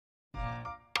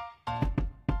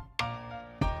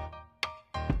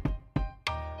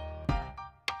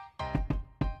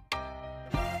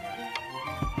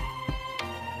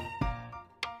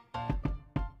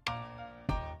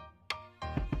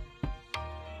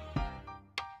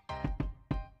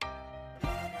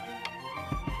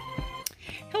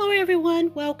Hello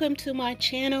everyone, welcome to my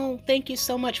channel. Thank you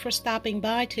so much for stopping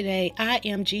by today. I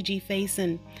am Gigi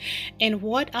Faison, and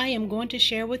what I am going to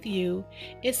share with you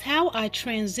is how I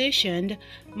transitioned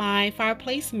my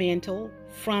fireplace mantle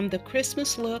from the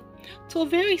Christmas look to a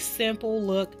very simple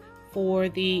look for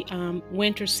the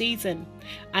winter season.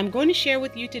 I'm going to share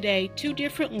with you today two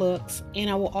different looks, and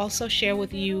I will also share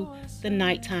with you the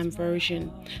nighttime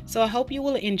version. So I hope you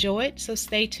will enjoy it, so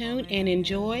stay tuned and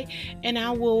enjoy, and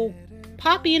I will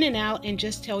pop in and out and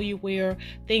just tell you where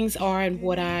things are and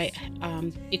what I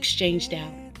exchanged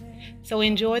out. So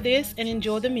enjoy this and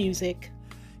enjoy the music.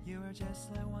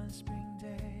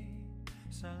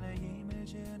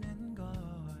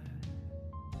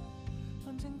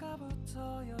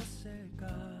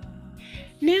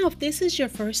 Now, if this is your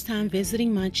first time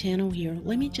visiting my channel here,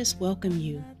 let me just welcome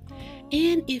you.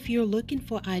 And if you're looking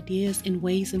for ideas and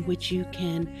ways in which you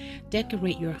can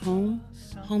decorate your home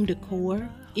decor,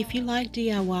 if you like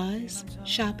DIYs,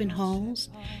 shopping hauls,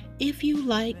 if you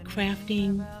like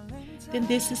crafting, then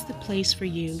this is the place for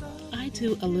you. I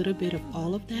do a little bit of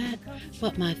all of that,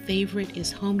 but my favorite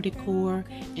is home decor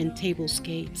and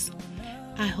tablescapes.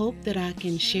 I hope that I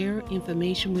can share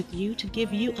information with you to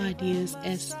give you ideas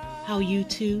as how you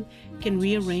too can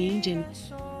rearrange and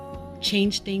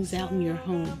change things out in your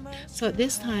home. So at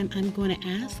this time, I'm going to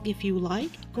ask, if you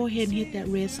like, go ahead and hit that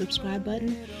red subscribe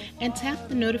button and tap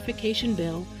the notification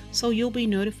bell so you'll be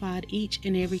notified each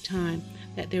and every time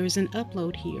that there is an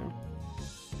upload here.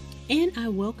 And I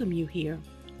welcome you here.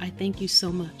 I thank you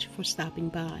so much for stopping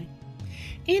by.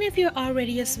 And if you're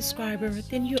already a subscriber,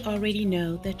 then you already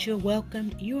know that you're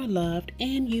welcomed, you're loved,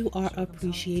 and you are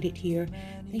appreciated here.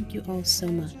 Thank you all so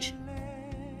much.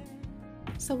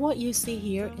 So what you see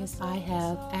here is I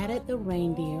have added the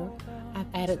reindeer, I've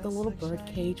added the little bird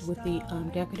cage with the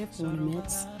decorative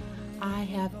ornaments. I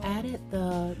have added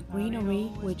the greenery,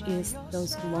 which is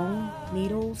those long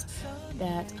needles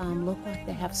that look like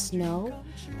they have snow.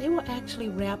 They were actually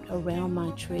wrapped around my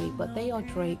tree, but they are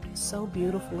draped so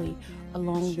beautifully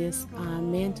along this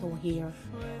mantle here.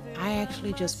 I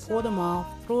actually just pulled them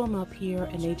off, threw them up here,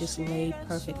 and they just laid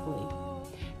perfectly.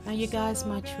 Now you guys,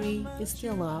 my tree is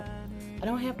still up. I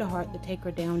don't have the heart to take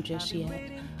her down just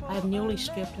yet. I have nearly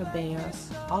stripped her bare.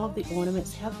 All of the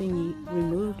ornaments have been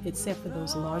removed except for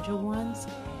those larger ones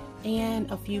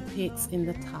and a few picks in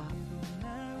the top.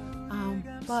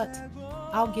 But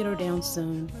I'll get her down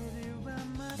soon.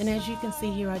 And as you can see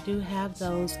here, I do have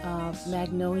those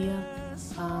magnolia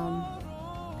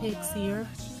picks here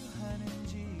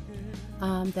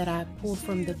that I pulled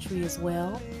from the tree as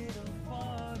well.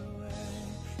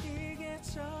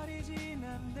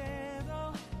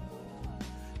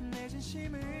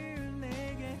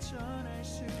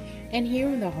 And here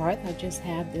in the hearth, I just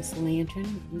have this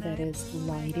lantern that is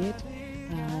lighted,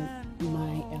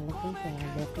 my elephant that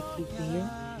I love to keep there.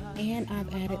 And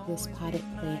I've added this potted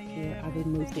plant here. I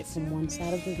removed it from one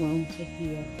side of the room to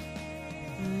here.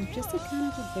 Just a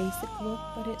kind of a basic look,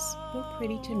 but it's real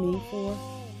pretty to me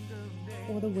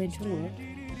for the winter look.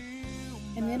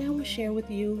 And then I will share with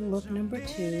you look number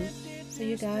 2. So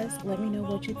you guys, let me know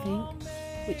what you think,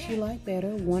 which you like better,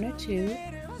 1 or 2.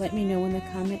 Let me know in the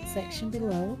comment section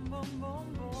below.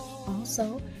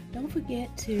 Also, don't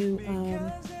forget to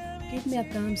give me a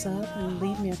thumbs up and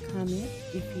leave me a comment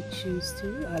if you choose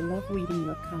to. I love reading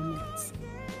your comments.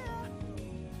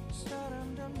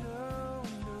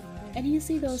 And you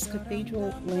see those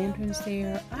cathedral lanterns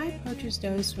there? I purchased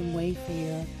those from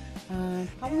Wayfair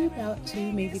probably about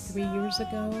 2, maybe 3 years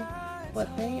ago.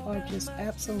 But they are just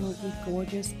absolutely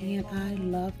gorgeous and I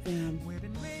love them.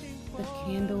 The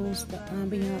candles, the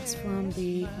ambiance from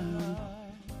the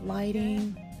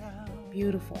lighting,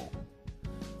 beautiful.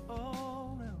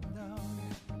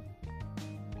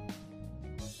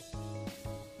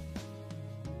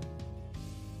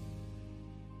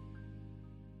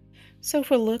 So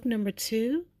for look number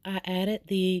 2, I added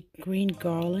the green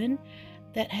garland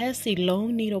that has the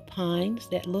long needle pines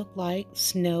that look like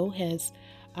snow has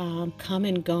come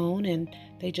and gone, and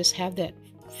they just have that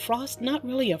frost, not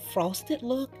really a frosted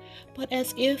look, but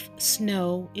as if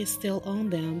snow is still on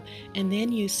them. And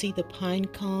then you see the pine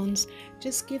cones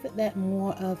just give it that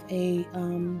more of a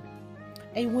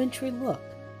wintry look.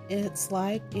 It's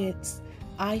like it's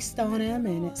iced on them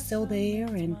and it's still there,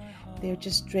 and they're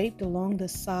just draped along the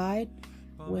side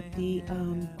with the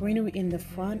greenery in the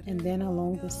front and then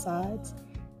along the sides.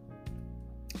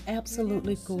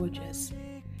 Absolutely gorgeous.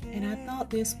 And I thought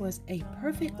this was a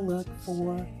perfect look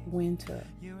for winter.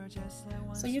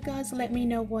 So you guys, let me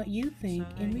know what you think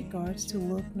in regards to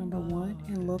look number 1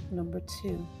 and look number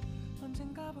 2.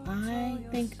 I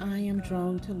think I am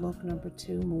drawn to look number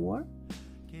 2 more.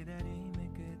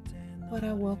 but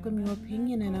I welcome your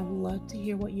opinion and I would love to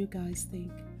hear what you guys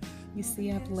think. You see,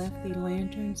 I've left the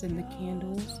lanterns and the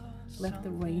candles, left the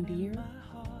reindeer.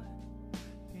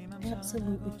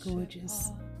 Absolutely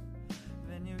gorgeous.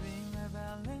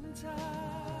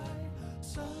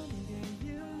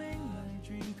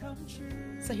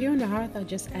 So here on the hearth, I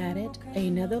just added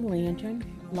another lantern,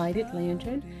 lighted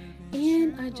lantern,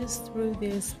 and I just threw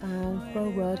this throw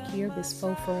rug here, this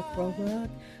faux fur throw rug.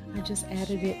 I just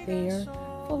added it there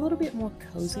for a little bit more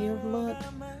cozier look.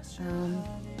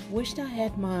 Wished I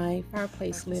had my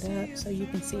fireplace lit up so you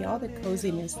can see all the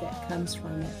coziness that comes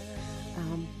from it.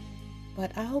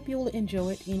 But I hope you'll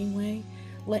enjoy it anyway.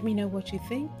 Let me know what you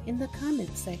think in the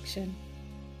comments section.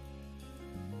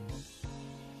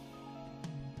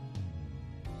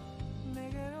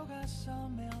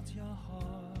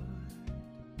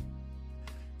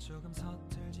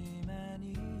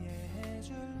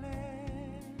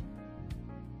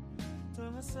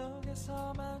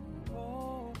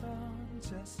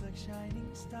 Just like shining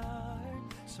star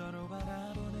서로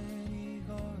바라보는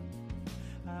이곳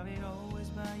I'll be always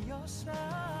by your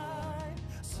side.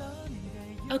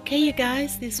 Okay, you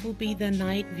guys, this will be the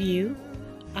night view.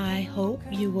 I hope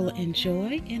you will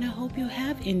enjoy, and I hope you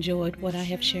have enjoyed what I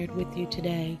have shared with you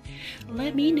today.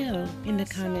 Let me know in the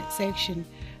comment section,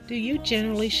 do you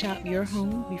generally shop your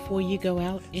home before you go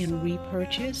out and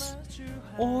repurchase?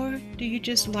 Or do you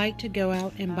just like to go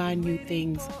out and buy new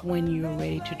things when you're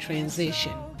ready to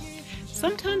transition?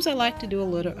 Sometimes I like to do a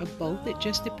little of both. It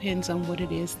just depends on what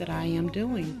it is that I am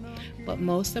doing. But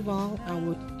most of all, I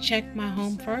will check my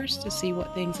home first to see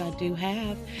what things I do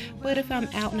have. But if I'm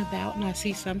out and about and I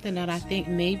see something that I think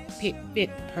may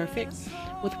fit perfect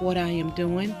with what I am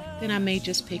doing, then I may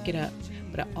just pick it up.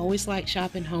 But I always like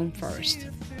shopping home first.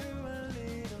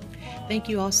 Thank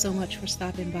you all so much for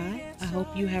stopping by. I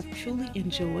hope you have truly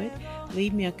enjoyed.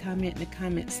 Leave me a comment in the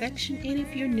comment section. And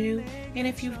if you're new and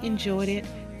if you've enjoyed it,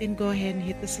 then go ahead and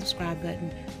hit the subscribe button.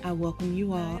 I welcome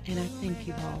you all and I thank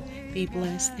you all. Be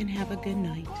blessed and have a good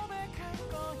night.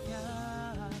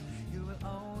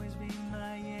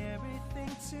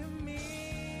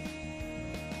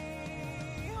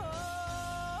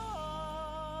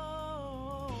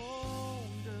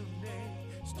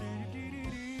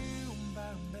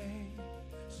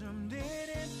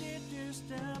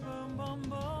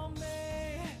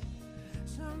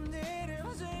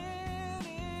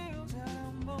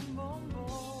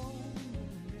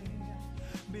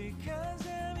 Because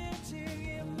I'm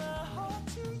empty in my heart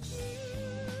to you.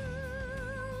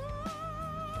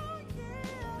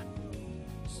 Yeah.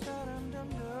 Sa-dum dum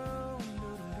dum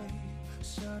dum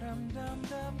dum dum dum dum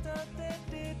dum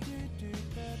dum dum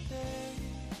dum dum.